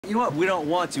You know what? We don't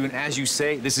want to, and as you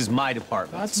say, this is my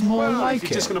department. That's more like You're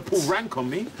just gonna pull rank on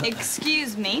me?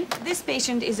 Excuse me. This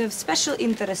patient is of special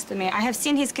interest to me. I have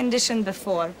seen his condition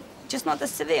before, just not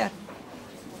as severe.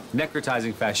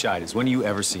 Necrotizing fasciitis. When have you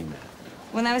ever seen that?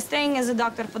 When I was staying as a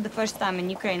doctor for the first time in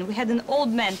Ukraine, we had an old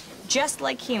man just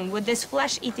like him with this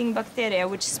flesh-eating bacteria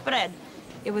which spread.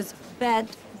 It was bad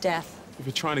death. If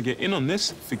you're trying to get in on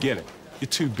this, forget it. You're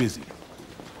too busy.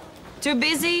 Too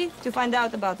busy to find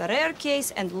out about a rare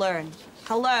case and learn.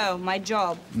 Hello, my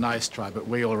job. Nice try, but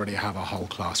we already have a whole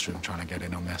classroom trying to get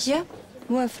in on this. Yeah?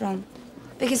 Where from?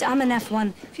 Because I'm an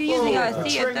F1. If you're using our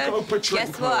theater, Petrenko.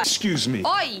 guess what? Excuse me.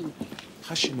 Oi!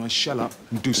 Hush your mind, shut up,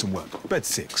 and do some work. Bed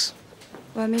 6.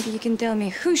 Well, maybe you can tell me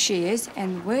who she is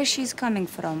and where she's coming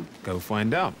from. Go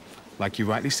find out. Like you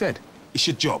rightly said, it's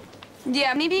your job.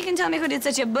 Yeah, maybe you can tell me who did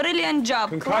such a brilliant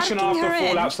job Concussion clerking after her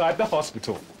fall in. outside the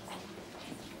hospital.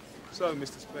 So,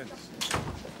 Mr. Spence.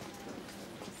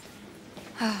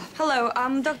 Hello,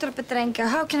 I'm Dr. Petrenko.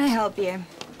 How can I help you?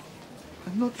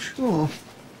 I'm not sure.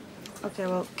 Okay,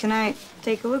 well, can I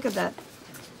take a look at that?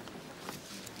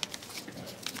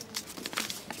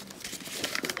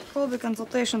 Holby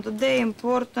consultation today,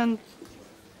 important.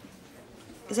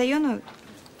 Is that your note?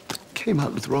 Came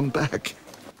out with the wrong bag.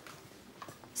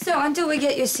 So, until we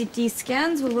get your CT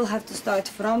scans, we will have to start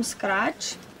from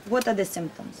scratch. What are the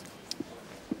symptoms?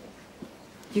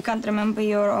 You can't remember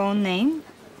your own name?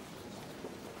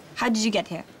 How did you get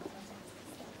here?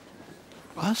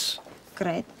 Us?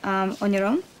 Great. On your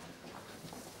own?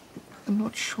 I'm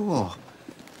not sure.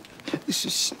 This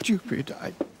is stupid.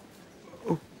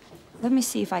 Let me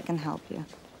see if I can help you.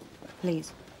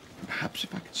 Please. Perhaps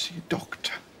if I could see a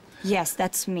doctor. Yes,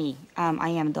 that's me. I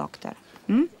am a doctor.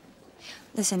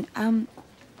 Listen,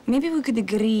 maybe we could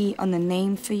agree on a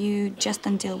name for you just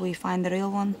until we find the real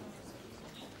one.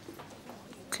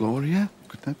 Gloria?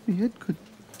 Could that be it? Could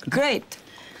Great.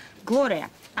 Gloria,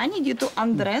 I need you to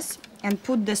undress and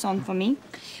put this on for me.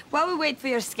 While we wait for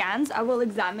your scans, I will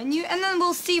examine you, and then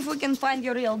we'll see if we can find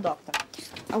your real doctor.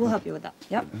 I will help you with that.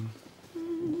 Yep.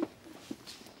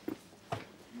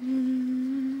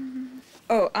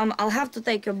 Oh, I'll have to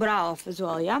take your bra off as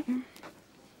well, yeah?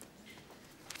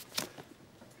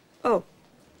 Oh.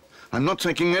 I'm not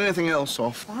taking anything else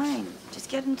off. Fine. Just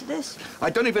get into this. I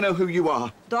don't even know who you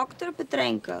are. Dr.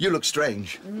 Petrenko. You look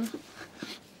strange.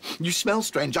 You smell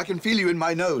strange. I can feel you in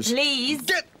my nose. Please.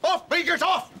 Get off me! Get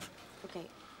off! Okay.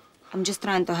 I'm just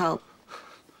trying to help.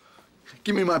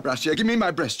 Give me my brassiere. Give me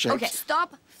my breast shakes. Okay,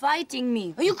 stop fighting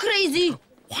me. Are you crazy?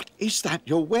 What is that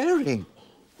you're wearing?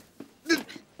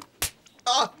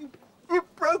 Ah,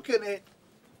 you've broken it.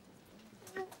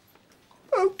 You've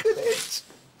broken it.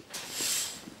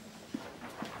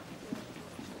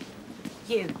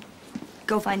 You.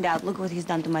 Go find out. Look what he's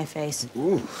done to my face.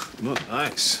 Ooh, not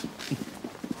nice.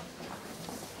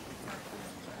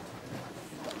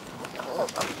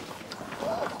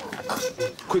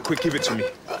 Quick, give it to me.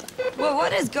 Well,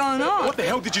 what is going on? What the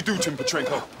hell did you do to him,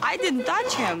 Petrenko? I didn't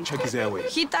touch him. Check his airway.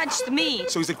 He touched me.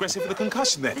 So he's aggressive for the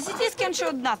concussion then? The CT scan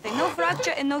showed nothing. No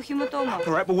fracture and no hematoma.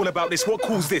 All right, but what about this? What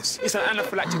caused this? It's an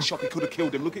anaphylactic shock. It could have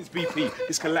killed him. Look at his BP.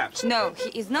 It's collapsed. No,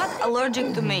 he is not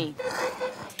allergic to me.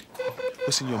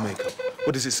 What's in your makeup?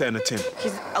 What does it say on the tin?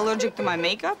 He's allergic to my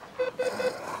makeup?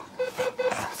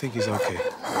 I think he's okay.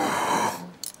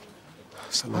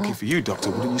 So lucky for you,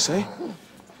 Doctor, wouldn't you say?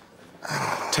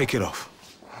 Take it off.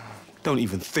 Don't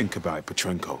even think about it,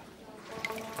 Petrenko.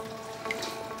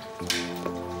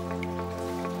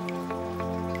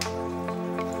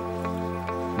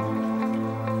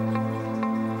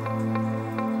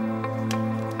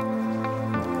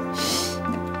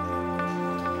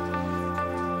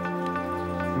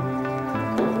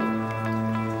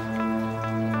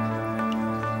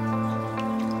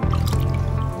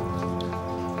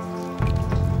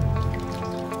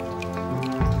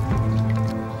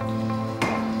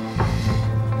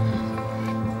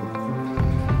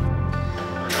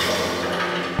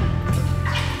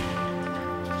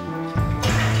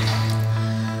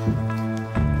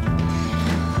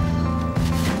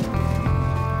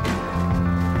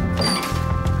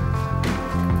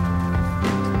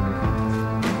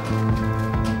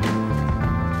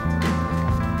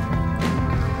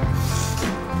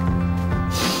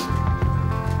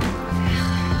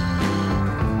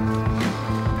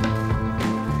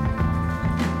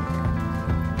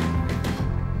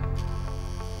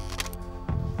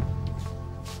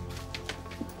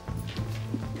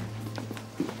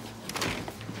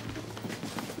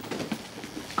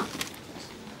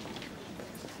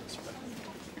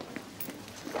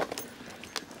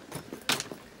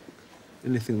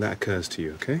 Anything that occurs to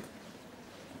you, okay?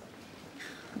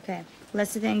 Okay. Okay.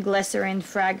 Lecithin, glycerin,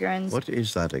 fragrance. What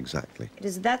is that exactly? It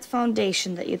is that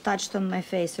foundation that you touched on my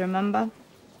face, remember?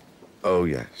 Oh,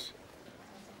 yes.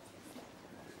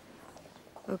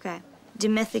 Okay.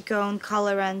 Dimethicone,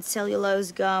 colorant,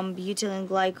 cellulose gum, butylene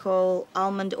glycol,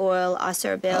 almond oil,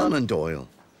 acerbil. Almond oil.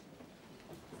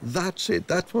 That's it.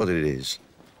 That's what it is.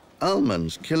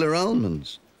 Almonds. Killer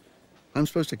almonds. I'm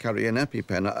supposed to carry an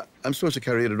EpiPen. I'm supposed to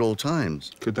carry it at all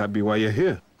times. Could that be why you're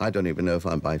here? I don't even know if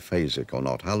I'm biphasic or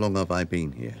not. How long have I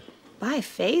been here?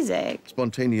 Biphasic?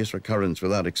 Spontaneous recurrence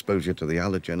without exposure to the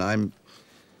allergen.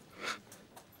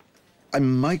 I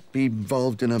might be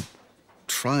involved in a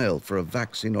trial for a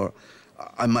vaccine, or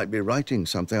I might be writing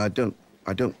something. I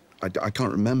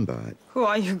can't remember. Who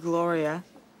are you, Gloria?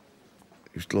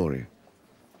 Who's Gloria?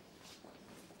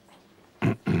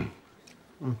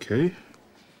 Okay.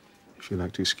 If you'd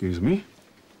like to excuse me.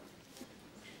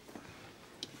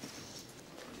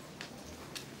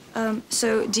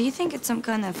 So do you think it's some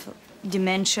kind of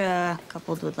dementia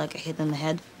coupled with like a hit on the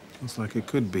head? Looks like it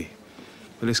could be.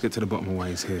 But let's get to the bottom of why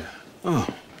he's here. Oh,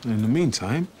 and in the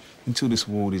meantime, until this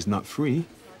ward is not free,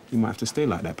 you might have to stay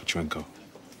like that, Petrenko.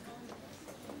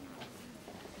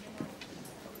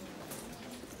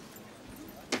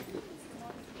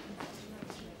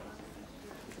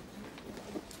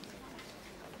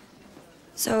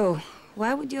 So,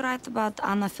 why would you write about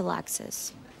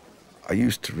anaphylaxis? I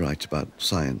used to write about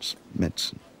science,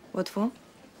 medicine, What for?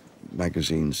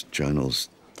 magazines, journals.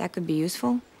 That could be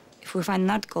useful. If we find an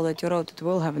article that you wrote, it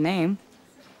will have a name.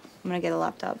 I'm gonna get a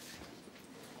laptop.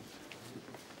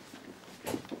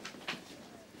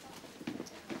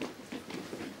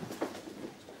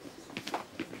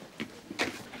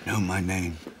 I know my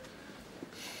name.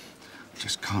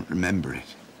 Just can't remember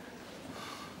it.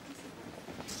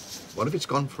 What if it's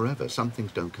gone forever? Some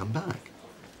things don't come back.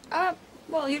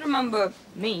 Well, you remember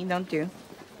me, don't you?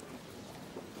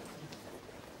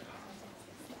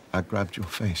 I grabbed your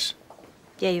face.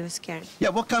 Yeah, you were scared. Yeah,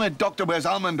 what kind of doctor wears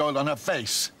almond oil on her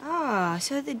face? Ah,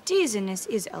 so the dizziness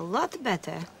is a lot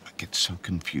better. I get so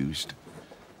confused.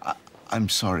 I'm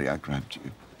sorry I grabbed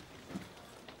you.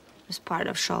 It was part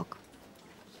of shock.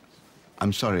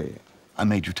 I'm sorry I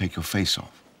made you take your face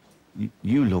off.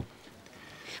 You look...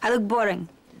 I look boring.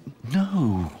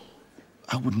 No,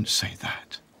 I wouldn't say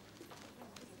that.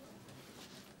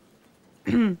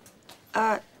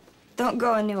 Don't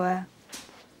go anywhere.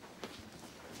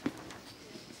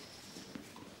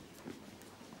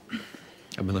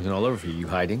 I've been looking all over for you. You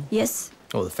hiding? Yes?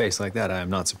 Oh, with a face like that, I am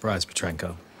not surprised,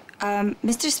 Petrenko.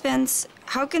 Mr. Spence,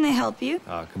 how can I help you?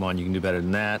 Come on, you can do better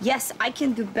than that. Yes, I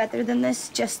can do better than this,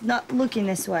 just not looking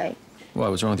this way. Why,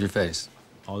 what's wrong with your face?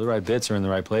 All the right bits are in the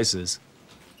right places.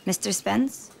 Mr.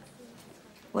 Spence,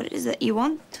 what is it you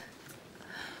want?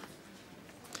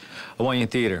 I want you in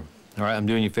theater. All right, I'm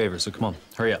doing you a favor, so come on,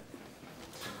 hurry up.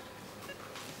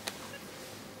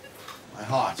 My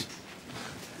heart.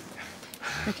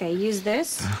 Okay, use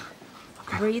this.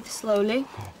 Breathe slowly.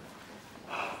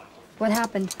 What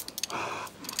happened?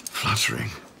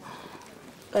 Fluttering.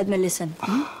 Let me listen.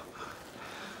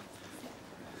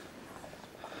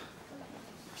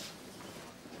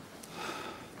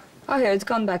 Oh, here, it's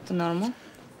gone back to normal.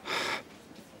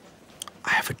 I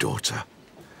have a daughter.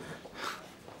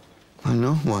 I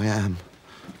know who I am.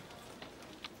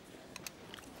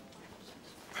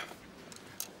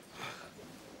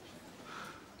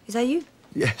 Is that you?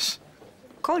 Yes.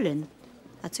 Colin.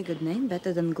 That's a good name.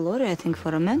 Better than Gloria, I think,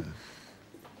 for a man.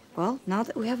 Well, now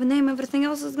that we have a name, everything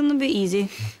else is gonna be easy.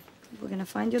 We're gonna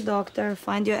find your doctor,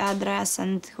 find your address,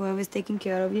 and whoever's taking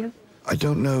care of you. I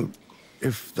don't know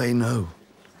if they know.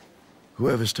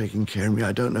 Whoever's taking care of me,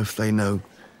 I don't know if they know.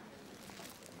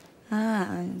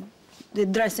 Ah, they're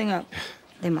dressing up.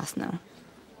 They must know.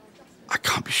 I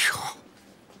can't be sure.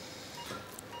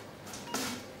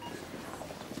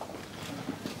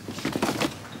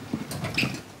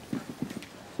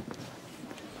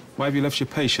 Why have you left your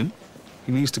patient?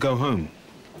 He needs to go home.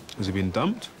 Has he been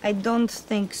dumped? I don't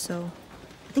think so.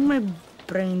 I think my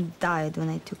brain died when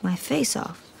I took my face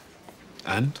off.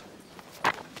 And?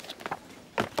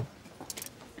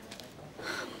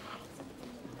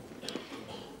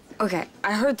 Okay,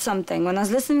 I heard something when I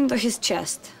was listening to his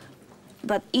chest,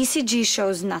 but ECG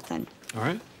shows nothing. All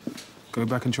right. Go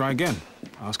back and try again.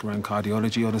 Ask around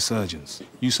cardiology or the surgeons.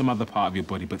 Use some other part of your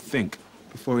body, but think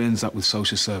before he ends up with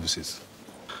social services.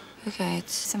 Okay,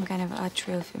 it's some kind of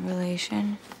atrial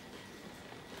fibrillation.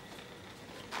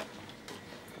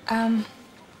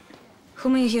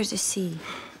 Whom are you here to see?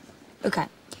 Okay.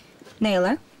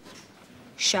 Naylor,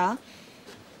 Shaw,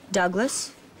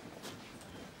 Douglas,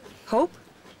 Hope?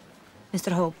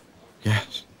 Mr. Hope.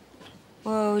 Yes.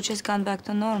 Whoa, just gone back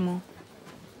to normal.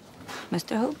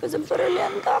 Mr. Hope is a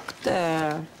brilliant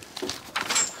doctor.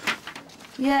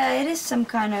 Yeah, it is some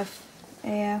kind of...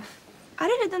 I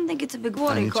really don't think it's a big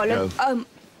worry, need to Colin. go.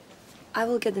 I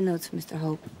will get the notes, Mr.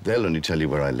 Hope. They'll only tell you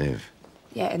where I live.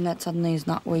 Yeah, and that suddenly is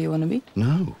not where you want to be?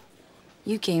 No.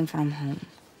 You came from home.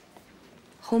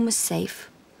 Home is safe.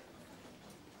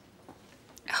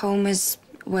 Home is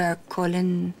where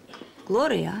Colin,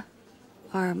 Gloria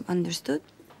are understood.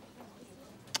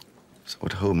 Is that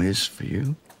what home is for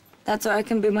you? That's where I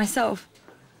can be myself.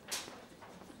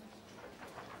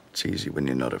 It's easy when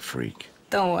you're not a freak.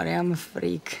 Don't worry, I'm a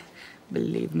freak.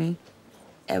 Believe me.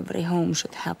 Every home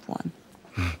should have one.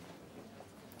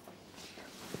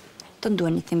 Don't do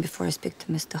anything before I speak to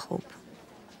Mr. Hope.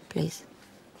 Please.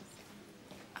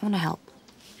 I want to help.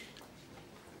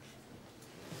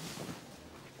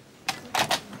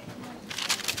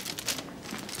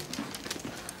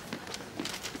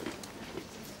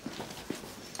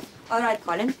 All right,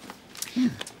 Colin.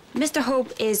 Mr.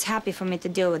 Hope is happy for me to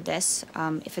deal with this,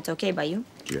 if it's okay by you.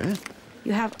 Yeah?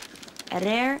 You have a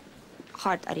rare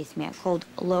heart arrhythmia called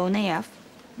low AF,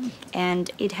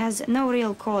 and it has no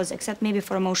real cause except maybe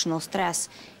for emotional stress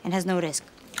and has no risk.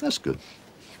 That's good.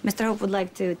 Mr. Hope would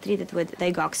like to treat it with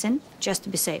digoxin, just to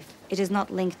be safe. It is not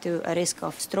linked to a risk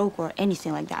of stroke or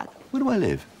anything like that. Where do I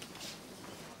live?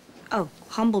 Oh,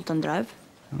 Humbleton Drive.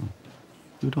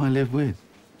 Who do I live with?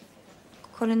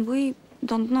 Colin, we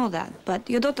don't know that, but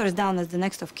your daughter is down as the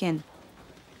next of kin.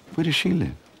 Where does she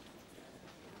live?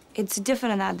 It's a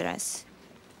different address.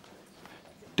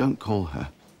 Don't call her.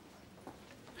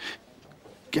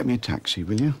 Get me a taxi,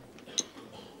 will you?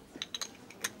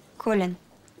 Colin.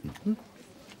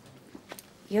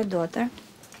 Your daughter,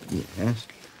 Yes.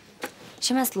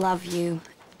 she must love you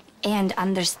and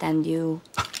understand you.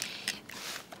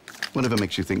 Whatever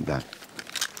makes you think that.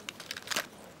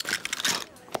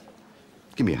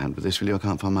 Give me a hand with this, will you? I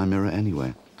can't find my mirror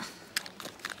anywhere.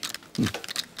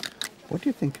 What do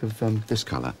you think of this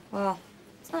colour? Well,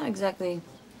 it's not exactly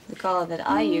the color that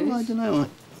I use. I don't know.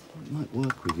 It might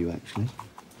work with you, actually.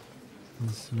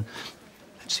 Let's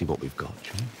see what we've got,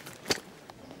 shall we?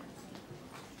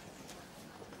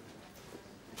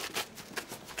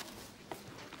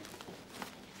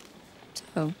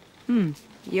 So,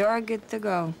 you're good to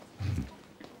go.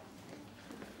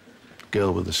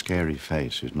 Girl with a scary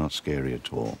face who's not scary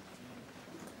at all.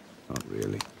 Not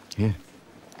really. Here.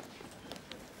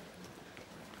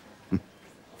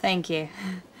 Thank you.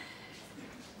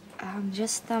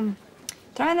 Just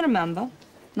try and remember,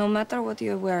 no matter what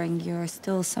you're wearing, you're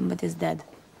still somebody's dad.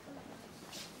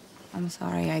 I'm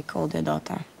sorry I called your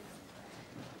daughter.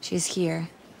 She's here.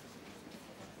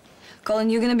 Colin,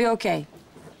 you're gonna be okay.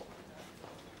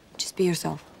 Just be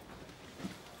yourself.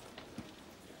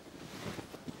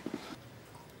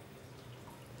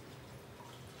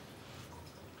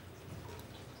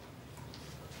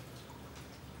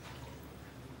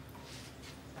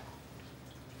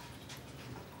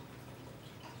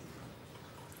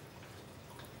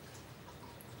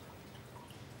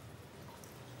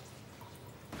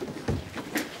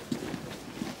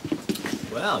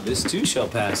 Well, this too shall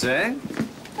pass, eh?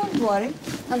 Don't worry.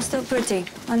 I'm still pretty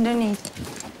underneath.